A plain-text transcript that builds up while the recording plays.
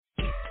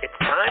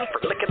time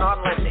for Lykken on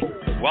Lending.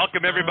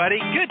 Welcome,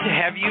 everybody. Good to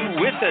have you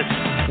with us.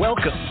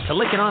 Welcome to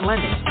Lykken on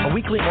Lending, a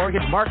weekly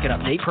mortgage market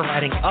update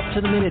providing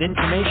up-to-the-minute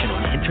information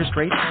on interest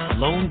rates,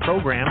 loan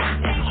programs,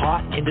 and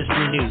hot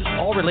industry news,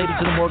 all related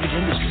to the mortgage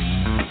industry.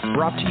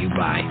 Brought to you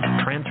by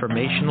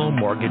Transformational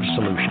Mortgage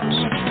Solutions.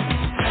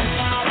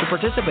 To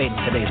participate in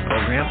today's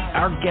program,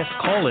 our guest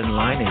call-in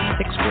line is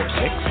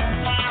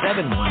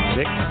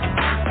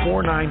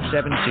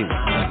 646-716-4972.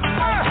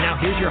 And now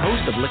here's your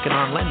host of Lykken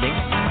on Lending,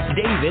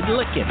 David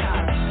Lykken.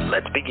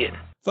 Let's begin.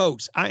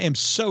 Folks, I am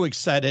so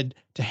excited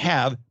to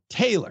have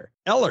Taylor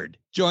Ellard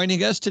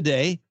joining us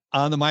today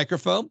on the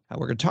microphone.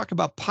 We're going to talk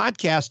about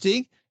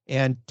podcasting,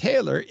 and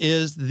Taylor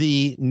is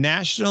the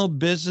National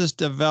Business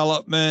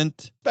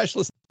Development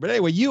Specialist. But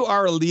anyway, you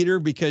are a leader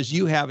because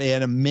you have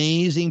an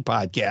amazing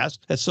podcast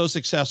that's so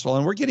successful.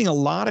 And we're getting a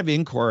lot of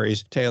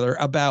inquiries, Taylor,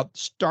 about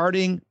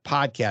starting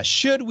podcasts.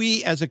 Should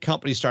we as a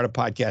company start a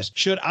podcast?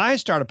 Should I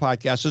start a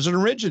podcast as an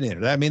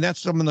originator? I mean, that's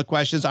some of the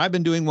questions. I've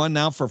been doing one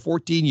now for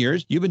 14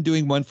 years. You've been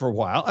doing one for a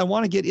while. I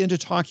want to get into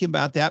talking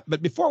about that.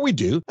 But before we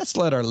do, let's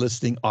let our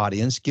listening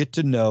audience get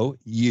to know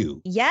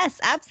you.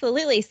 Yes,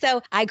 absolutely.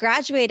 So I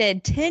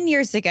graduated 10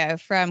 years ago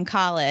from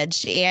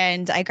college,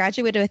 and I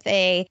graduated with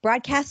a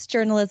broadcast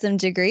journalism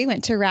degree.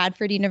 Went to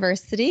Radford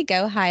University,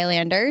 go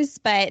Highlanders.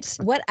 But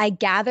what I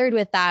gathered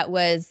with that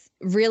was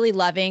really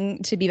loving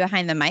to be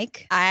behind the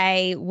mic.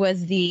 I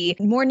was the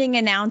morning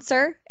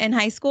announcer in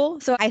high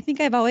school. So I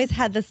think I've always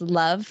had this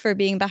love for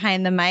being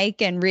behind the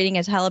mic and reading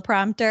a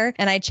teleprompter.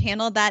 And I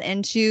channeled that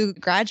into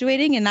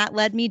graduating. And that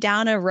led me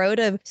down a road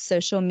of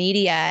social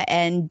media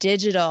and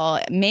digital,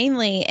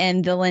 mainly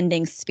in the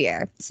lending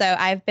sphere. So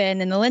I've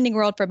been in the lending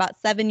world for about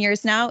 7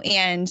 years now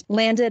and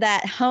landed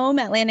at home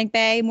at Atlantic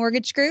Bay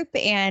Mortgage Group.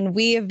 And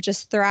we have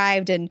just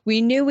thrived. And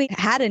we knew we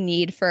had a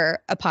need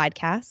for a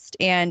podcast.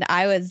 And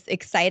I was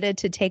excited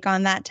to take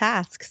on that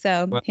task.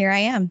 So here I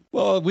am.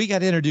 Well, we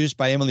got introduced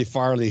by Emily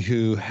Farley,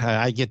 who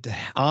I get the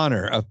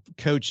honor of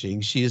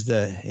coaching. She is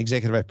the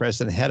executive vice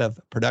president, head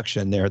of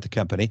production there at the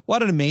company.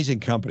 What an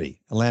amazing company,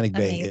 Atlantic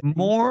Bay. The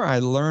more I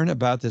learn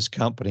about this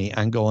company,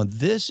 I'm going,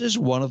 this is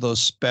one of those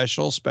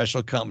special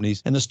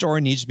companies, and the story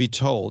needs to be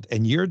told.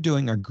 And you're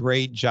doing a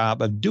great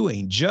job of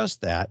doing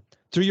just that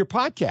through your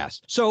podcast.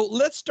 So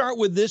let's start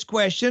with this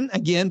question.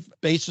 Again,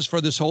 basis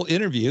for this whole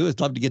interview. I'd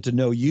love to get to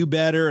know you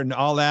better and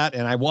all that.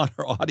 And I want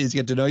our audience to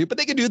get to know you, but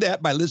they can do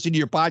that by listening to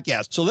your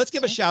podcast. So let's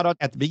give a shout out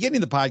at the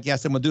beginning of the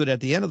podcast, and we'll do it at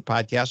the end of the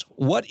podcast.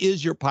 What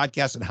is your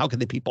podcast and how can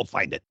the people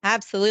find it?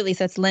 Absolutely.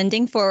 So it's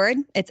Lending Forward.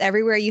 It's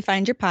everywhere you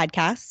find your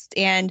podcast.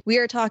 And we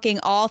are talking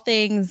all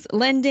things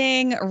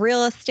lending,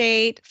 real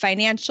estate,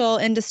 financial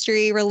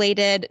industry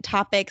related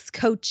topics,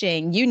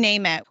 coaching, you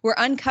name it. We're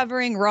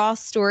uncovering raw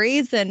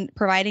stories and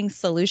providing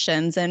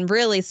solutions and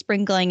really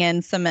sprinkling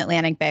in some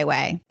Atlantic Bay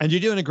way. And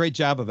you're doing a great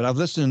job of it. I've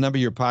listened to a number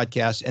of your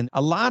podcasts, and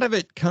a lot of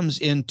it comes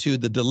into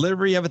the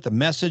delivery of it, the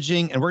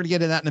messaging, and we're going to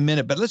get into that in a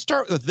minute. But let's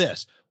start with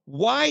this.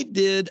 Why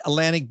did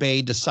Atlantic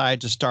Bay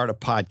decide to start a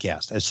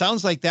podcast? It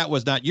sounds like that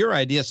was not your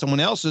idea, someone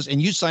else's,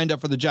 and you signed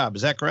up for the job.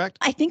 Is that correct?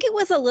 I think it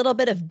was a little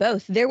bit of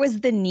both. There was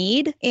the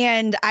need,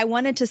 and I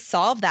wanted to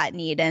solve that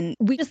need. And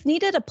we just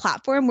needed a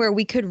platform where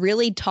we could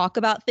really talk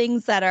about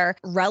things that are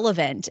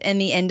relevant in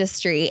the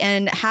industry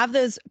and have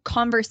those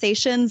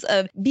conversations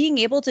of being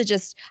able to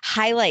just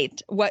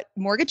highlight what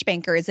mortgage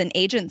bankers and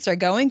agents are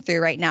going through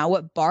right now,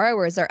 what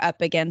borrowers are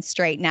up against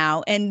right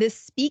now. And this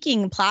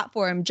speaking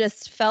platform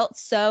just felt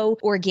so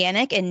organic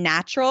and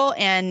natural,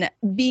 and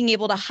being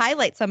able to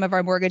highlight some of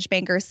our mortgage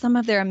bankers, some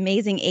of their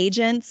amazing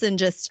agents, and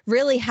just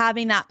really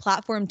having that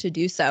platform to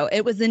do so.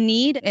 It was a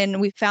need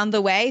and we found the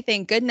way,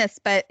 thank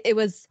goodness, but it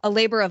was a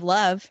labor of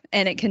love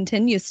and it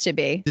continues to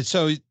be.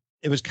 So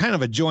it was kind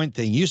of a joint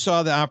thing. You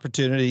saw the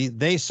opportunity,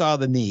 they saw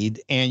the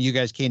need, and you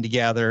guys came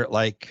together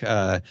like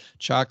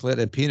chocolate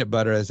and peanut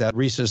butter, as that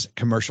Reese's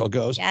commercial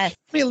goes. Yes.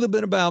 Tell me a little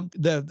bit about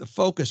the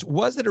focus.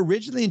 Was it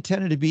originally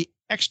intended to be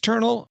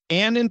external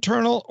and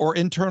internal, or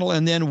internal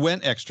and then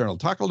went external?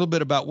 Talk a little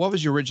bit about what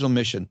was your original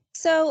mission?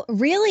 So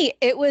really,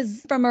 it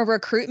was from a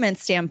recruitment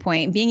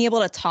standpoint, being able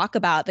to talk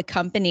about the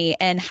company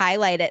and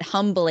highlight it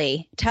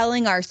humbly,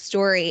 telling our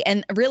story.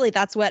 And really,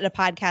 that's what a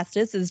podcast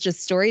is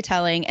just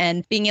storytelling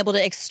and being able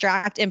to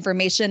extract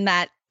information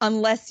that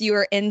unless you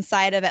are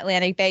inside of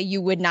Atlantic Bay,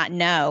 you would not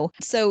know.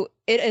 So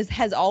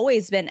has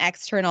always been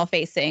external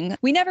facing.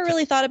 We never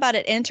really thought about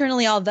it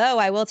internally, although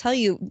I will tell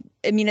you,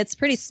 I mean, it's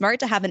pretty smart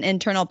to have an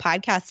internal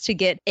podcast to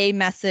get a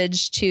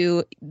message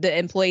to the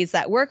employees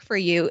that work for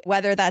you,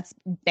 whether that's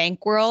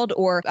bank world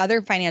or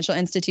other financial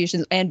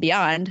institutions and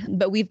beyond.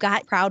 But we've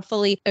got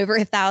proudly over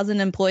 1,000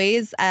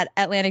 employees at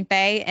Atlantic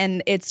Bay,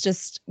 and it's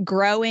just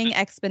growing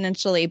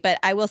exponentially. But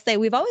I will say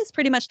we've always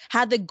pretty much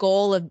had the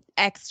goal of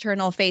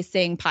external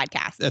facing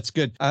podcasts. That's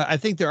good. I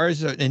think there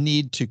is a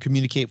need to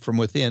communicate from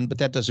within, but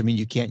that doesn't mean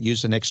you can't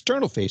use an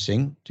external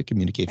facing to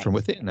communicate from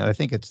within. And I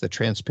think it's the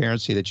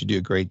transparency that you do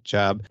a great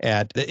job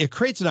at. It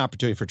creates an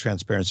opportunity for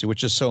transparency,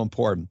 which is so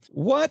important.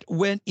 What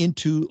went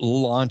into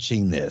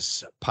launching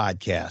this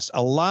podcast?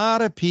 A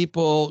lot of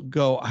people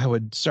go, I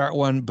would start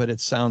one, but it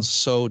sounds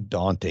so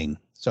daunting.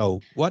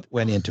 So what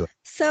went into it?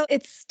 So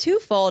it's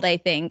twofold, I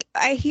think.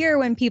 I hear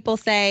when people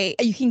say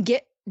you can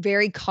get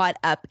very caught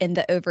up in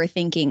the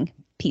overthinking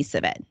piece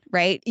of it,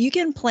 right? You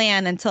can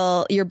plan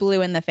until you're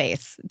blue in the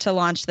face to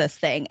launch this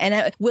thing.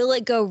 And will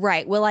it go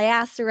right? Will I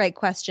ask the right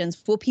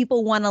questions? Will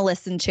people want to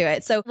listen to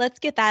it? So let's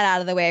get that out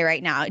of the way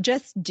right now.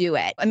 Just do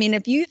it. I mean,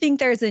 if you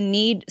think there's a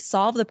need,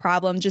 solve the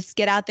problem, just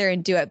get out there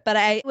and do it. But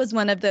I was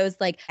one of those,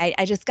 like,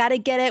 I just got to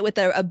get it with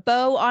a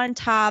bow on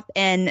top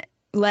and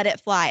let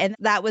it fly. And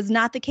that was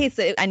not the case.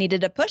 I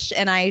needed a push,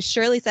 and I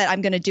surely said,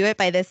 I'm going to do it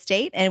by this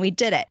date. And we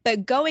did it.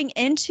 But going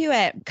into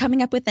it,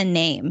 coming up with a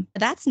name,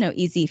 that's no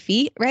easy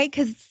feat, right?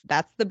 Because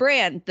that's the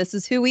brand. This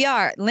is who we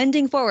are.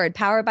 Lending Forward,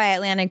 powered by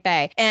Atlantic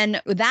Bay.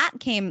 And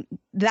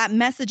that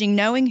messaging,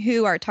 knowing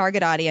who our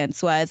target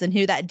audience was and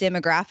who that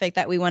demographic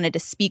that we wanted to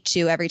speak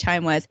to every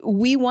time was,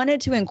 we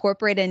wanted to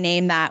incorporate a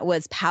name that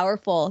was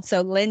powerful.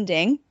 So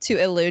lending, to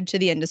allude to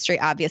the industry,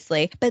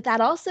 obviously, but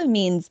that also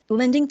means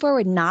lending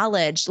forward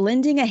knowledge,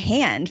 lending a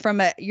hand from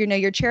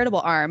your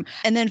charitable arm,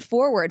 and then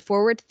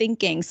forward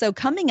thinking. So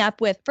coming up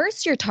with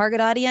first your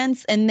target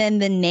audience and then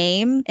the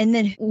name, and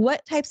then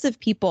what types of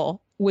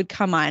people would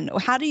come on.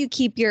 How do you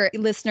keep your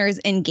listeners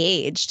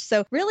engaged?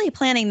 So really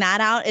planning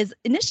that out is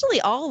initially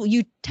all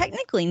you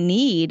technically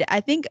need. I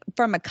think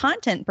from a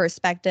content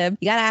perspective,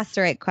 you got to ask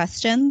the right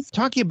questions.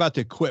 Talking about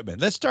the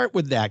equipment, let's start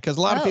with that, because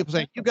a lot of people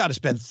say you've got to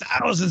spend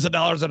thousands of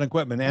dollars on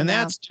equipment, and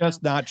that's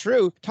just not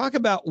true. Talk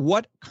about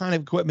what kind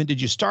of equipment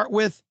did you start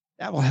with?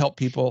 That will help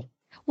people.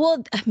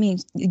 Well, I mean,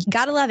 you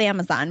got to love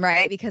Amazon,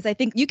 right? Because I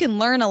think you can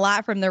learn a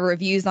lot from the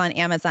reviews on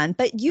Amazon,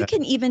 but you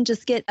can even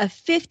just get a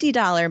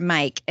 $50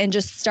 mic and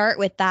just start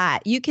with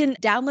that. You can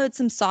download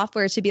some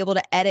software to be able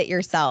to edit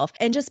yourself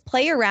and just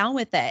play around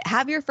with it.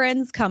 Have your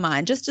friends come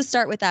on just to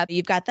start with that.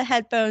 You've got the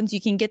headphones,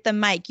 you can get the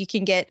mic, you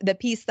can get the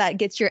piece that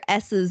gets your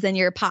S's and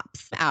your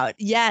pops out.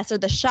 Yes, or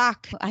the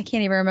shock. I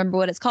can't even remember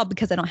what it's called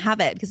because I don't have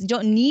it, because you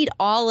don't need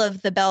all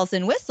of the bells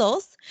and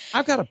whistles.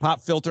 I've got a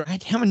pop filter. I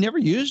haven't never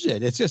used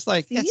it. It's just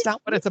like, that's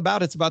not what it's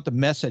about. It's about the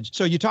message.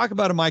 So you talk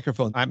about a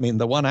microphone. I mean,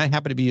 the one I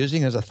happen to be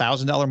using is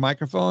 $1,000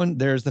 microphone.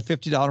 There's the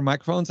 $50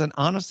 microphones. And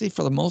honestly,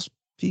 for the most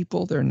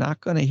people, they're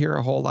not going to hear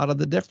a whole lot of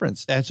the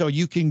difference. And so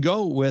you can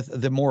go with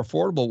the more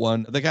affordable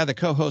one. The guy that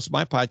co-hosts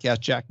my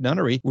podcast, Jack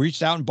Nunnery,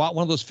 reached out and bought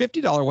one of those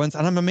 $50 ones.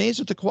 And I'm amazed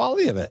at the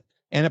quality of it.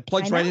 And it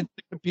plugs right into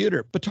the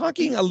computer. But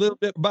talking a little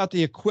bit about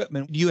the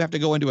equipment, you have to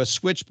go into a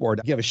switchboard.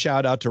 I give a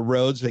shout out to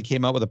Rhodes. They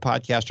came out with a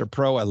Podcaster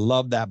Pro. I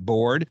love that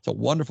board. It's a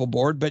wonderful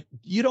board, but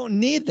you don't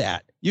need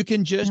that. You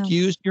can just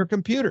use your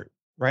computer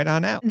right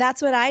on out.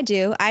 That's what I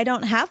do. I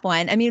don't have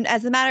one. I mean,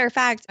 as a matter of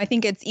fact, I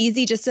think it's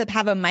easy just to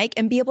have a mic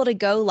and be able to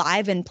go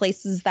live in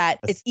places that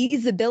it's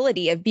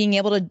easeability of being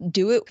able to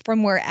do it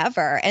from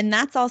wherever. And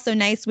that's also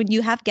nice when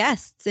you have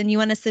guests and you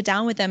want to sit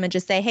down with them and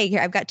just say, hey,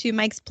 here, I've got 2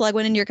 mics, plug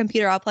one in your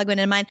computer. I'll plug one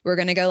in mine. We're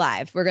going to go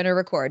live. We're going to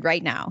record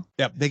right now.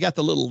 Yep. They got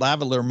the little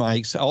lavalier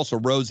mics. Also,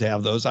 Rhodes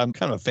have those. I'm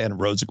kind of a fan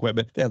of Rhodes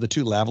equipment. They have the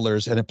 2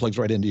 lavaliers and it plugs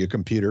right into your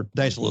computer.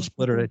 Nice little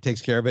splitter that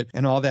takes care of it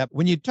and all that.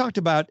 When you talked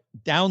about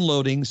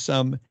downloading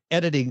some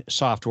editing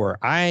software,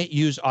 I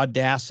use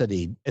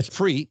Audacity. It's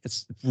free.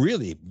 It's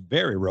really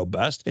very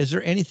robust. Is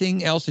there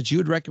anything else that you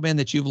would recommend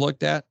that you've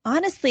looked at?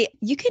 Honestly,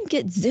 you can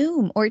get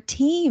Zoom or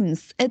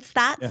Teams. It's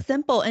that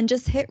simple, and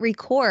just hit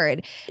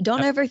record.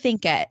 Don't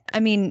overthink it. I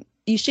mean,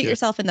 you shoot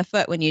yourself in the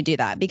foot when you do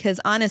that, because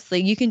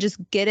honestly, you can just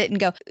get it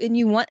and go. And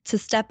you want to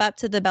step up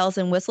to the bells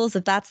and whistles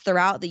if that's the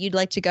route that you'd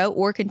like to go,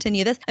 or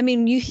continue this. I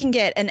mean, you can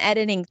get an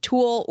editing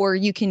tool, or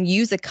you can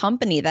use a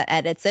company that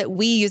edits it.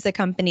 We use a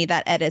company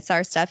that edits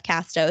our stuff,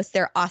 Castos.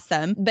 They're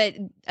awesome. But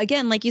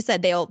again, like you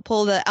said, they'll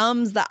pull the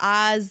ums, the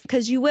ahs,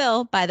 because you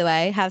will, by the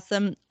way, have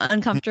some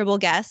uncomfortable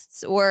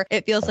guests, or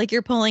it feels like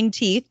you're pulling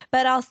teeth.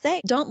 But I'll say,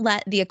 don't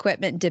let the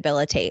equipment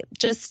debilitate.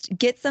 Just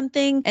get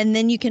something, and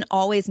then you can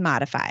always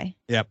modify.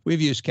 Yeah,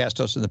 we've used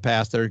Castos in the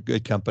past. They're a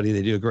good company.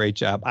 They do a great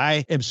job.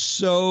 I am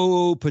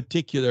so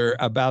particular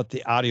about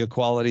the audio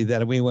quality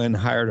that we went and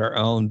hired our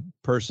own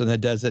person that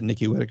does it,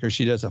 Nikki Whitaker.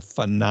 She does a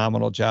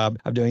phenomenal job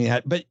of doing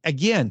that. But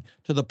again,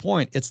 to the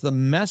point, it's the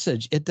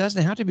message. It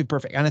doesn't have to be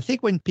perfect. And I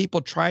think when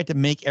people try to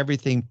make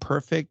everything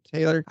perfect,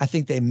 Taylor, I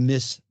think they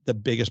miss the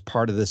biggest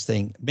part of this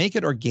thing. Make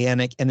it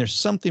organic, and there's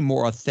something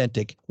more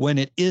authentic when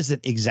it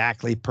isn't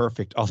exactly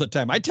perfect all the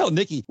time. I tell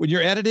Nikki, when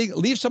you're editing,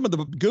 leave some of the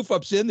goof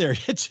ups in there.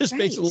 It just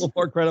makes it a little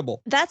more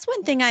credible. That's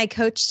one thing I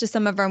coach to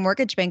some of our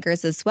mortgage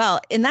bankers as well.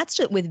 And that's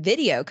just with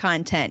video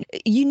content.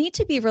 You need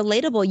to be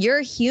relatable. You're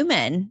a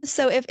human.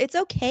 So if it's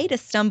okay to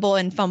stumble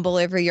and fumble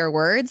over your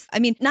words, I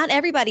mean, not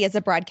everybody is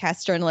a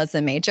broadcast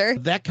journalism major.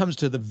 That comes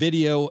to the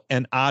video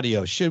and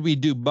audio. Should we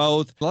do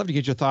both? I'd love to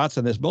get your thoughts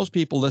on this. Most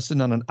people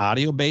listen on an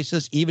audio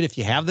basis, even if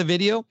you have the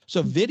video.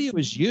 So video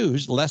is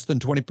used less than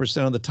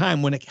 20% of the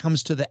time when it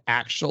comes to the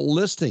actual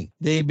listing.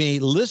 They may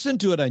listen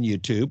to it on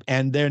YouTube,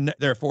 and then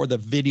therefore the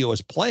video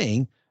is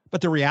playing,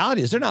 but the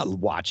reality is they're not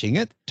watching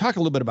it. Talk a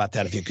little bit about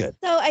that if you could.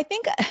 So I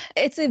think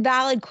it's a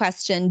valid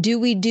question. Do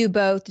we do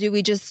both? Do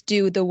we just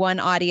do the one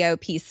audio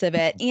piece of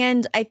it?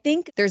 And I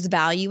think there's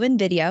value in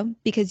video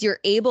because you're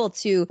able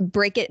to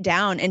break it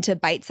down into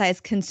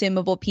bite-sized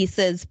consumable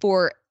pieces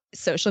for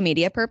social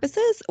media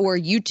purposes or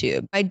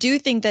YouTube. I do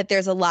think that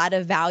there's a lot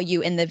of value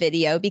in the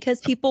video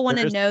because people want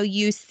to know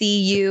you, see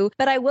you.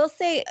 But I will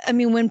say, I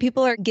mean, when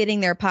people are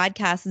getting their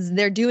podcasts,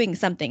 they're doing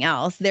something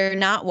else. They're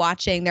not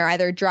watching. They're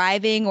either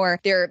driving or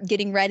they're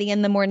getting ready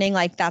in the morning.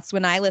 Like that's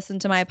when I listen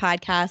to my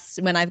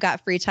podcast when I've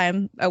got free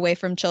time away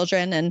from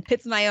children and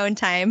it's my own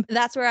time.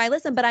 That's where I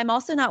listen, but I'm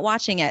also not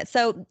watching it.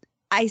 So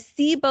I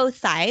see both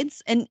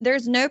sides, and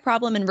there's no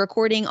problem in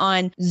recording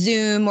on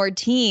Zoom or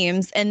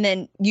Teams and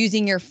then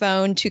using your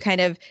phone to kind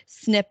of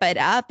snip it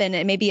up. And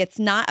maybe it's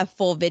not a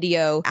full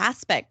video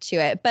aspect to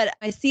it, but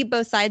I see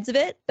both sides of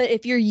it. But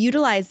if you're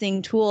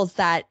utilizing tools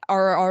that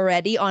are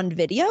already on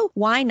video,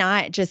 why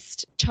not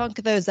just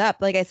chunk those up,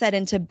 like I said,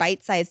 into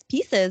bite-sized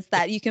pieces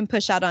that you can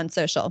push out on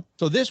social?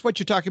 So what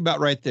you're talking about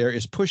right there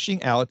is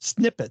pushing out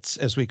snippets,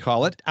 as we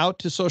call it, out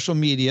to social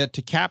media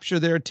to capture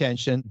their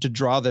attention, to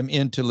draw them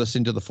into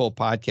listening to the full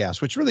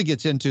podcast, which really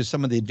gets into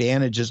some of the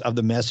advantages of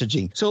the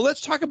messaging. So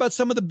let's talk about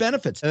some of the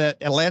benefits that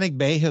Atlantic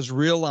Bay has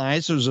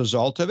realized as a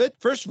result of it.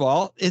 First of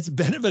all, it's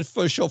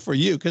beneficial for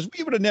you because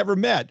we would have never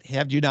met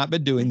had you not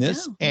been doing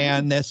this.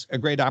 And that's a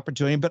great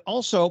opportunity. But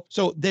also,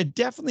 so that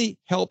definitely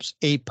helps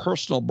a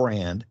personal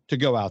brand to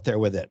go out there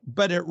with it.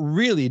 But it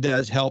really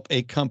does help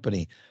a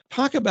company.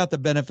 Talk about the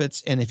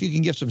benefits, and if you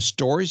can give some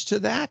stories to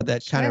that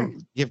kind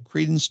of give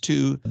credence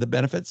to the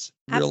benefits.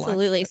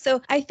 Absolutely. So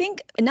I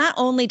think not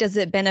only does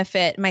it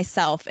benefit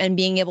myself and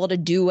being able to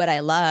do what I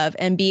love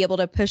and be able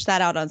to push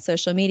that out on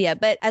social media,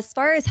 but as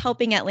far as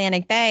helping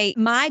Atlantic Bay,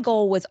 my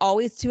goal was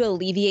always to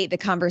alleviate the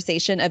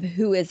conversation of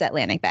who is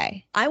Atlantic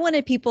Bay. I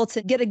wanted people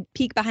to get a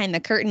peek behind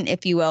the curtain,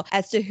 if you will,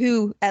 as to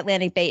who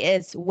Atlantic Bay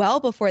is well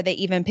before they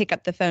even pick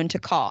up the phone to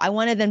call. I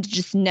wanted them to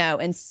just know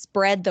and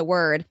spread the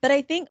word. But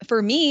I think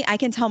for me, I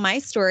can tell my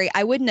story.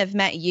 I wouldn't have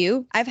met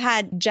you. I've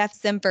had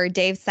Jeff Zimfer,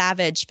 Dave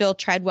Savage, Phil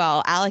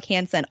Treadwell, Alec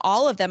Hansen,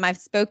 all of them I've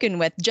spoken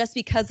with just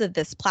because of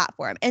this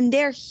platform. And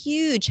they're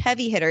huge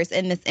heavy hitters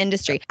in this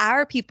industry.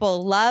 Our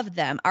people love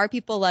them. Our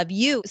people love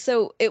you.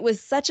 So it was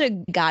such a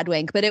God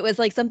wink, but it was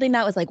like something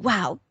that was like,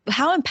 wow,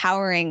 how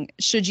empowering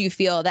should you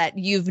feel that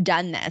you've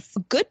done this?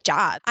 Good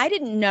job. I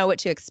didn't know what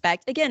to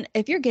expect. Again,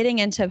 if you're getting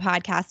into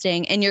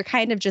podcasting and you're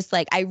kind of just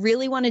like, I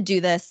really want to do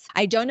this.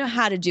 I don't know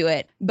how to do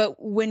it. But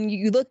when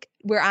you look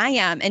where I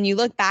am and you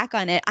look back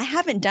on it, I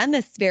haven't done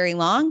this very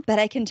long, but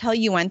I can tell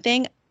you one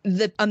thing.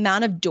 The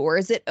amount of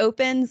doors it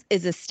opens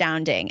is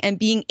astounding, and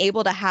being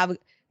able to have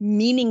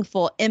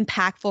meaningful,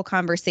 impactful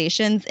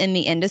conversations in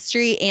the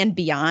industry and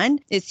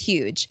beyond is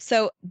huge.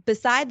 So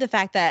beside the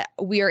fact that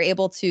we are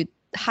able to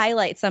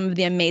highlight some of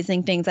the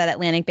amazing things that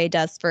Atlantic Bay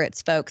does for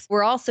its folks,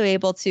 we're also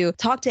able to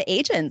talk to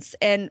agents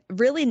and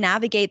really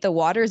navigate the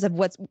waters of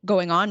what's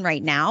going on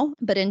right now,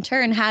 but in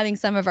turn having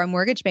some of our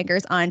mortgage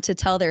bankers on to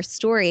tell their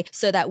story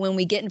so that when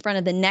we get in front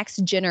of the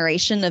next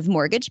generation of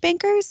mortgage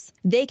bankers,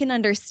 they can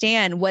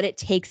understand what it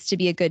takes to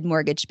be a good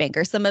mortgage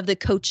banker, some of the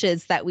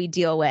coaches that we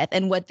deal with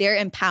and what they're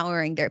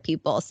empowering their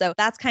people. So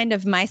that's kind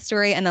of my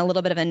story in a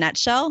little bit of a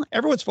nutshell.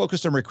 Everyone's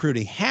focused on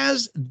recruiting.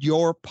 Has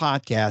your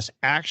podcast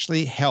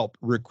actually helped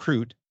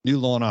recruit new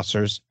loan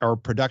officers or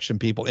production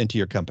people into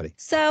your company?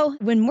 So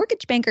when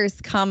mortgage bankers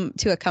come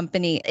to a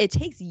company, it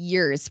takes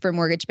years for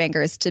mortgage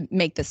bankers to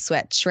make the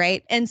switch,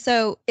 right? And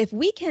so if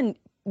we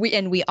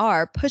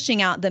are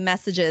pushing out the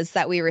messages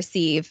that we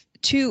receive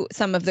to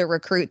some of the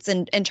recruits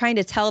and trying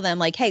to tell them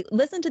like, hey,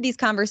 listen to these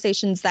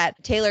conversations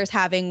that Taylor's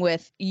having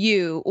with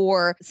you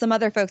or some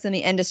other folks in the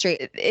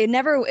industry.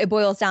 It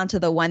boils down to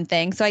the one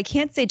thing. So I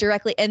can't say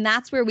directly. And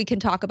that's where we can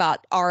talk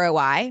about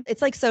ROI.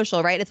 It's like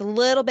social, right? It's a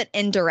little bit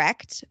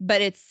indirect,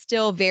 but it's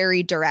still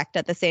very direct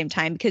at the same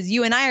time because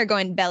you and I are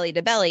going belly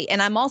to belly.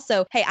 And I'm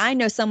also, hey, I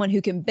know someone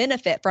who can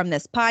benefit from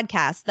this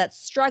podcast that's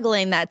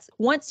struggling, that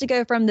wants to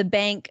go from the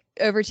bank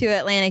over to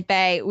Atlantic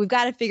Bay. We've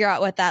got to figure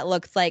out what that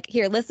looks like.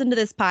 Here, listen to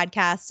this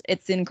podcast.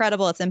 It's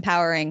incredible. It's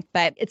empowering,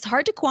 but it's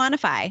hard to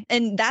quantify.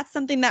 And that's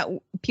something that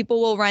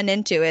people will run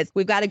into is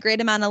we've got a great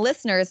amount of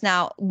listeners.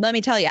 Now, let me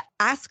tell you,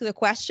 ask the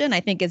question, I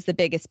think is the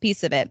biggest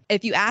piece of it.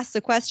 If you ask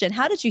the question,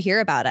 how did you hear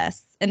about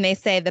us? And they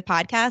say the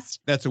podcast.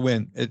 That's a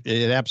win.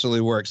 It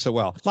absolutely works so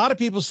well. A lot of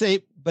people say,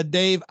 but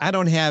Dave, I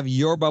don't have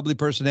your bubbly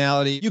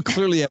personality. You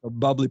clearly have a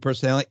bubbly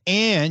personality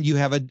and you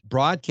have a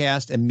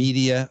broadcast and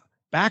media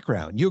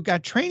background. You've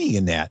got training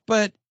in that.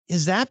 But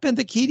has that been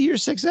the key to your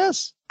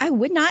success? I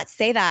would not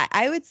say that.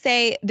 I would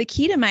say the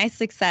key to my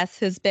success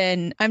has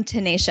been I'm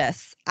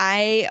tenacious.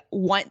 I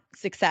want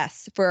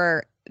success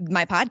for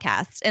my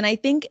podcast. And I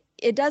think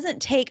it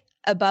doesn't take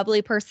a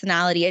bubbly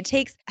personality. It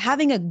takes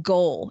having a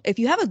goal. If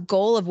you have a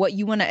goal of what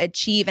you want to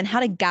achieve and how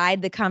to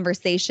guide the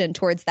conversation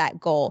towards that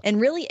goal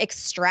and really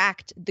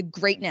extract the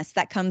greatness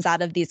that comes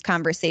out of these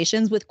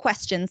conversations with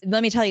questions.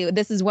 Let me tell you,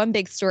 this is one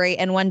big story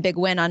and one big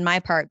win on my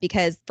part,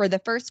 because for the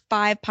first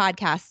 5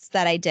 podcasts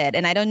that I did,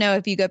 and I don't know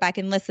if you go back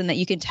and listen that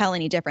you can tell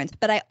any difference,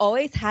 but I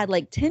always had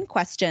like 10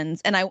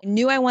 questions and I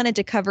knew I wanted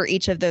to cover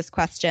each of those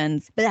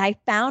questions, but I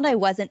found I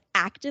wasn't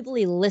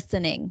actively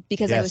listening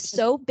because I was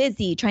so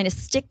busy trying to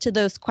stick to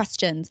those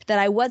questions that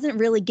I wasn't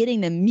really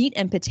getting the meat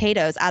and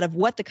potatoes out of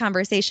what the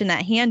conversation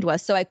at hand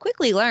was. So I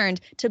quickly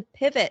learned to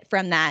pivot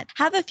from that.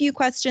 Have a few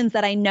questions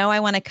that I know I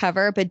want to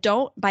cover, but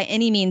don't by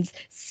any means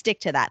stick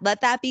to that.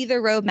 Let that be the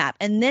roadmap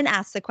and then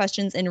ask the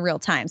questions in real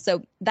time.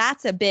 So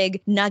that's a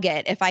big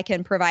nugget if I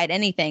can provide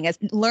anything, is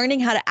learning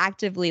how to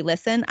actively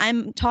listen.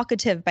 I'm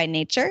talkative by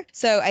nature.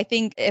 So I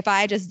think if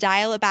I just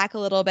dial it back a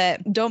little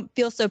bit, don't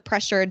feel so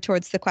pressured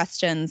towards the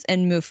questions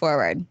and move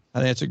forward. I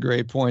think that's a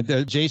great point.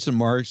 Jason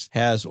Marks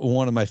has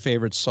one of my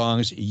favorite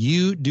songs,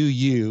 You Do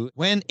You.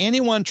 When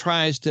anyone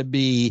tries to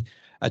be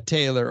a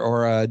Taylor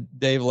or a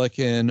Dave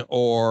Licken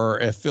or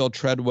a Phil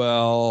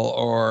Treadwell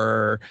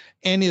or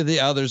any of the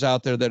others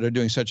out there that are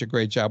doing such a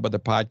great job with the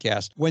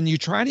podcast, when you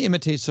try to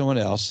imitate someone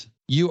else,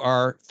 you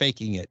are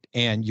faking it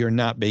and you're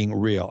not being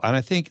real. And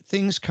I think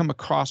things come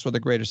across with a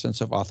greater sense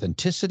of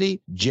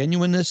authenticity,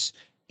 genuineness,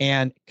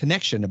 and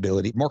connection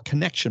ability, more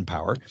connection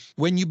power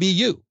when you be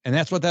you. And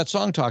that's what that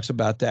song talks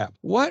about that.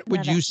 What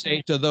would you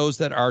say to those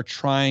that are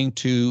trying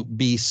to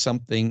be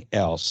something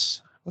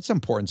else? What's the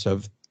importance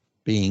of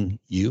being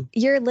you?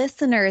 Your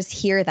listeners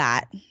hear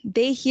that.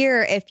 They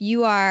hear if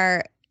you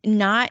are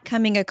not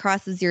coming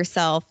across as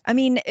yourself. I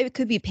mean, it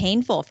could be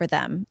painful for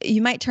them. You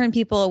might turn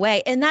people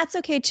away, and that's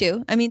okay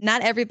too. I mean,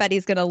 not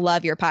everybody's going to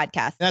love your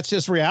podcast. That's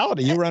just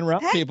reality. You run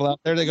around people out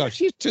there, they go,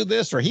 she's too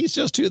this or he's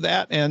just too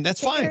that. And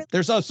that's fine.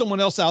 There's someone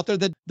else out there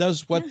that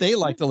does what they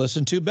like to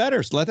listen to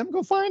better. So let them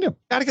go find him.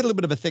 Got to get a little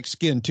bit of a thick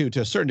skin too,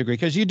 to a certain degree,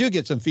 because you do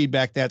get some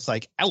feedback that's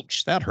like,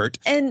 ouch, that hurt.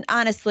 And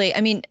honestly,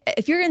 I mean,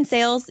 if you're in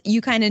sales, you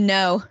kind of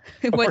know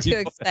what to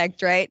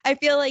expect, right? I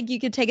feel like you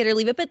could take it or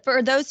leave it. But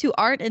for those who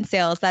aren't in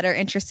sales that are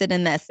interested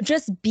in this,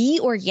 just be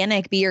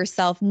organic, be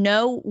yourself,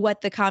 know what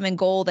the common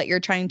goal that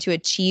you're trying to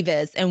achieve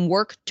is and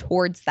work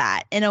towards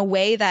that in a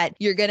way that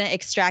you're going to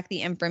extract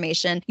the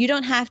information. You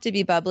don't have to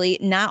be bubbly.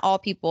 Not all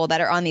people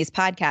that are on these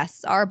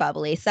podcasts are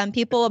bubbly. Some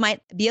people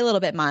might be a little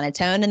bit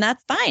monotone, and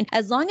that's fine.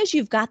 As long as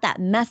you've got that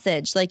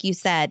message, like you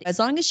said, as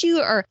long as you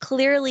are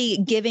clearly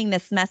giving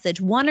this message,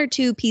 1 or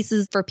 2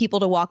 pieces for people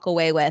to walk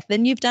away with,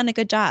 then you've done a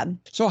good job.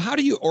 So how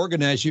do you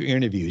organize your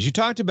interviews? You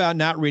talked about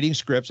not reading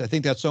scripts. I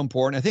think that's so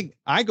important. I think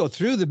I go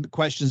through the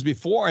questions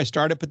before I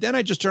start it, but then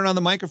I just turn on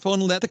the microphone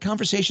and let the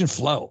conversation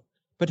flow.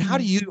 But how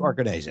do you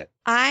organize it?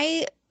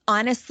 I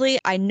honestly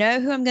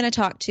know who I'm going to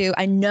talk to.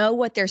 I know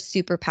what their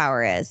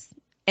superpower is.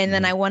 And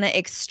then I want to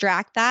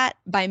extract that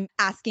by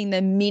asking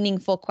them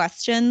meaningful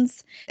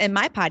questions. In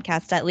my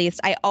podcast, at least,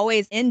 I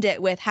always end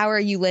it with, how are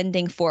you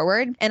lending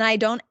forward? And I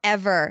don't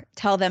ever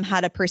tell them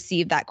how to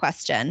perceive that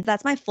question.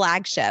 That's my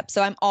flagship.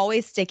 So I'm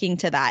always sticking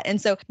to that.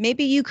 And so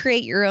maybe you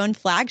create your own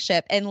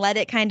flagship and let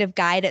it kind of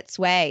guide its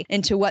way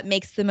into what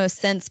makes the most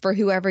sense for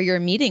whoever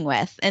you're meeting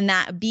with. And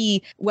that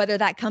be whether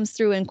that comes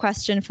through in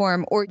question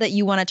form or that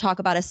you want to talk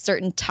about a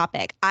certain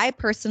topic. I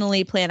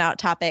personally plan out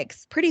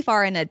topics pretty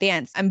far in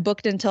advance. I'm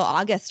booked until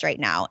August right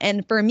now.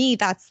 And for me,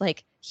 that's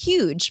like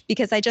huge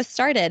because I just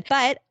started.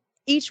 But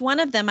each one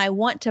of them, I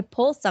want to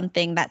pull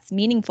something that's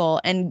meaningful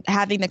and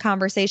having the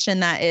conversation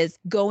that is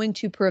going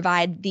to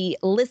provide the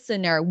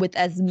listener with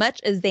as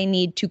much as they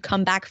need to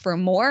come back for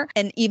more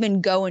and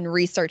even go and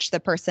research the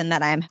person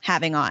that I'm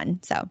having on.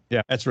 So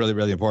yeah, that's really,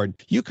 really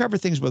important. You cover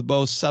things with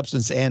both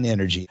substance and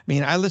energy. I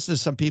mean, I listen to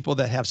some people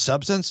that have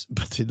substance,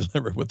 but they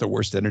deliver with the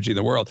worst energy in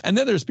the world. And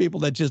then there's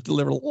people that just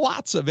deliver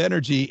lots of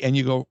energy and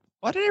you go,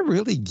 what did I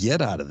really get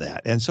out of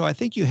that? And so I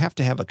think you have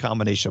to have a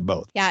combination of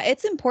both. Yeah,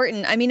 it's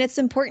important. I mean, it's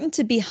important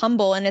to be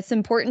humble and it's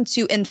important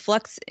to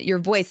influx your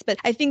voice. But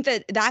I think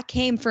that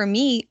came for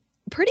me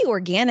pretty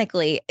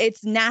organically.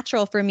 It's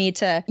natural for me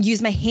to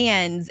use my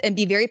hands and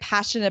be very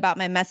passionate about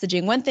my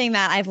messaging. One thing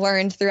that I've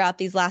learned throughout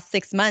these last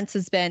 6 months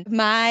has been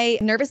my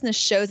nervousness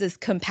shows as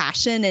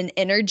compassion and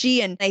energy.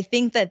 And I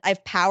think that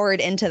I've powered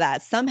into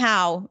that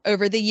somehow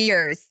over the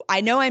years. I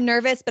know I'm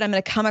nervous, but I'm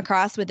going to come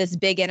across with this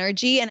big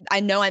energy and I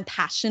know I'm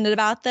passionate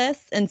about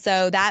this. And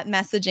so that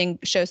messaging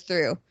shows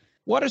through.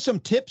 What are some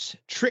tips,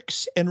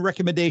 tricks, and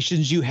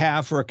recommendations you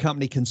have for a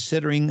company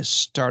considering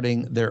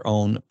starting their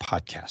own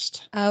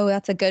podcast? Oh,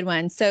 that's a good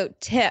one. So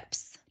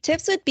tips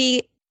would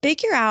be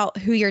figure out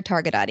who your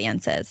target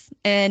audience is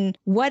and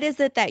what is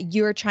it that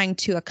you're trying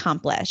to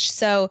accomplish.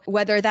 So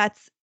whether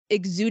that's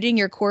exuding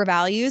your core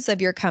values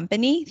of your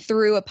company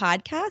through a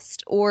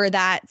podcast, or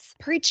that's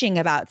preaching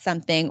about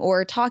something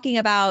or talking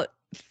about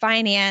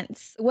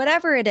finance,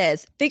 whatever it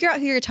is, figure out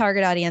who your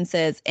target audience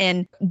is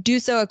and do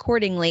so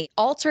accordingly.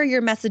 Alter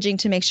your messaging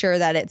to make sure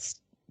that it's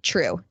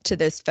true to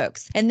those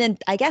folks. And then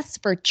I guess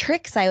for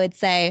tricks, I would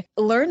say,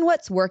 learn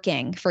what's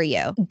working for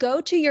you.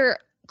 Go to your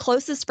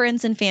closest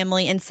friends and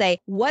family and say,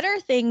 what are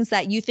things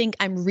that you think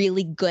I'm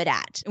really good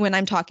at when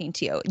I'm talking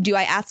to you? Do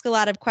I ask a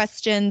lot of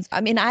questions?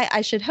 I mean, I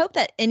should hope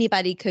that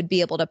anybody could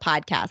be able to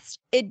podcast.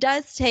 It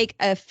does take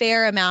a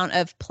fair amount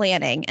of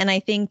planning. And I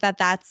think that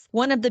that's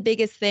one of the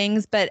biggest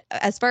things. But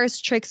as far as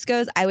tricks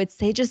goes, I would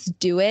say just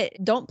do it.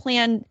 Don't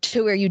plan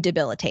to where you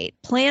debilitate.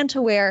 Plan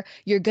to where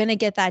you're going to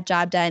get that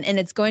job done and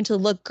it's going to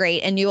look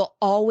great. And you'll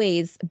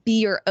always be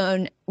your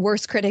own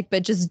worst critic,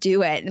 but just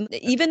do it. And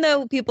even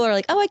though people are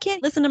like, oh, I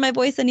can't listen to my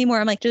voice anymore,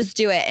 I'm like, just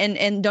do it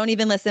and don't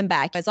even listen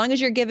back. As long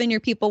as you're giving your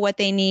people what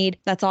they need,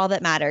 that's all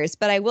that matters.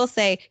 But I will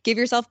say, give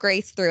yourself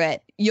grace through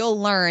it. You'll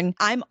learn.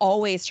 I'm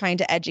always trying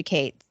to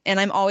educate and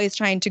I'm always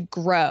trying to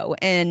grow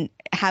and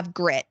have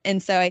grit.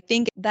 And so I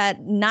think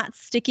that not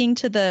sticking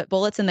to the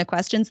bullets and the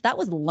questions, that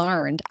was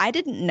learned. I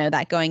didn't know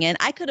that going in.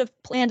 I could have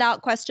planned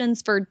out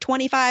questions for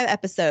 25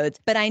 episodes,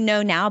 but I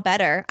know now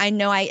better. I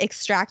know I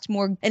extract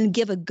more and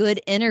give a good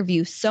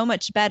interview so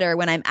much better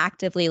when I'm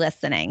actively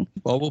listening.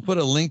 Well, we'll put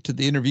a link to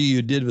the interview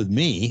you did with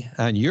me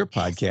on your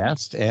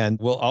podcast, and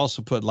we'll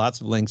also put lots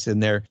of links in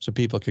there so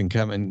people can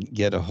come and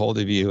get a hold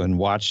of you and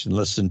watch and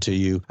listen to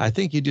you. I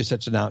think you do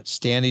such an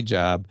outstanding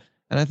job.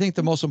 And I think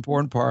the most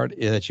important part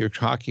that you're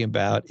talking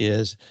about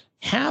is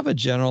have a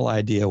general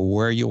idea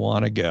where you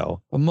want to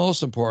go, but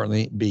most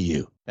importantly, be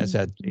you. As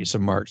that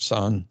Jason March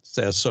song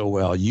says so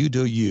well, you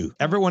do you.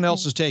 Everyone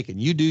else is taken.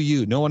 You do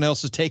you. No one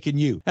else is taking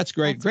you. That's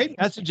great. Great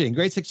messaging.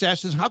 Great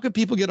suggestions. How can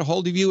people get a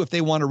hold of you if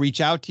they want to reach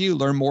out to you,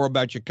 learn more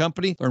about your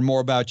company, learn more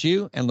about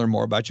you, and learn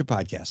more about your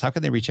podcast? How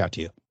can they reach out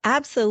to you?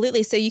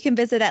 Absolutely. So you can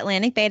visit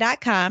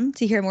AtlanticBay.com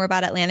to hear more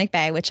about Atlantic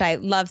Bay, which I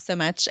love so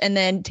much. And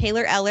then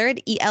Taylor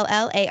Ellard,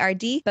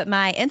 ELLARD. But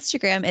my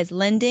Instagram is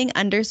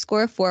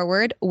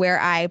lending_forward,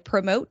 where I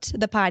promote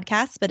the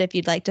podcast. But if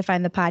you'd like to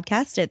find the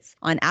podcast, it's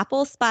on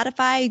Apple,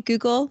 Spotify,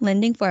 Google,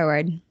 Lending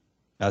Forward.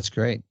 That's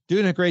great.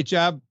 Doing a great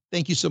job.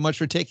 Thank you so much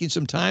for taking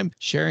some time,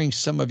 sharing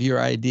some of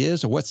your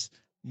ideas of what's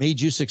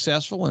made you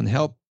successful and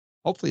help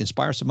hopefully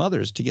inspire some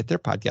others to get their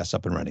podcasts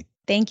up and running.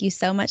 Thank you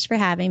so much for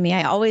having me.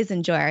 I always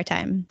enjoy our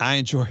time. I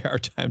enjoy our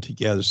time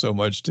together so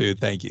much too.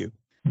 Thank you.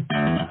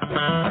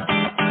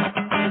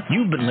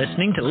 You've been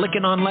listening to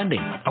Lykken on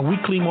Lending, a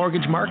weekly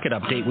mortgage market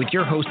update with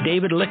your host,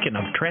 David Lykken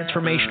of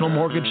Transformational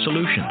Mortgage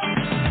Solutions.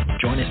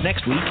 Join us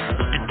next week,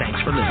 and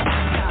thanks for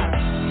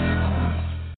listening.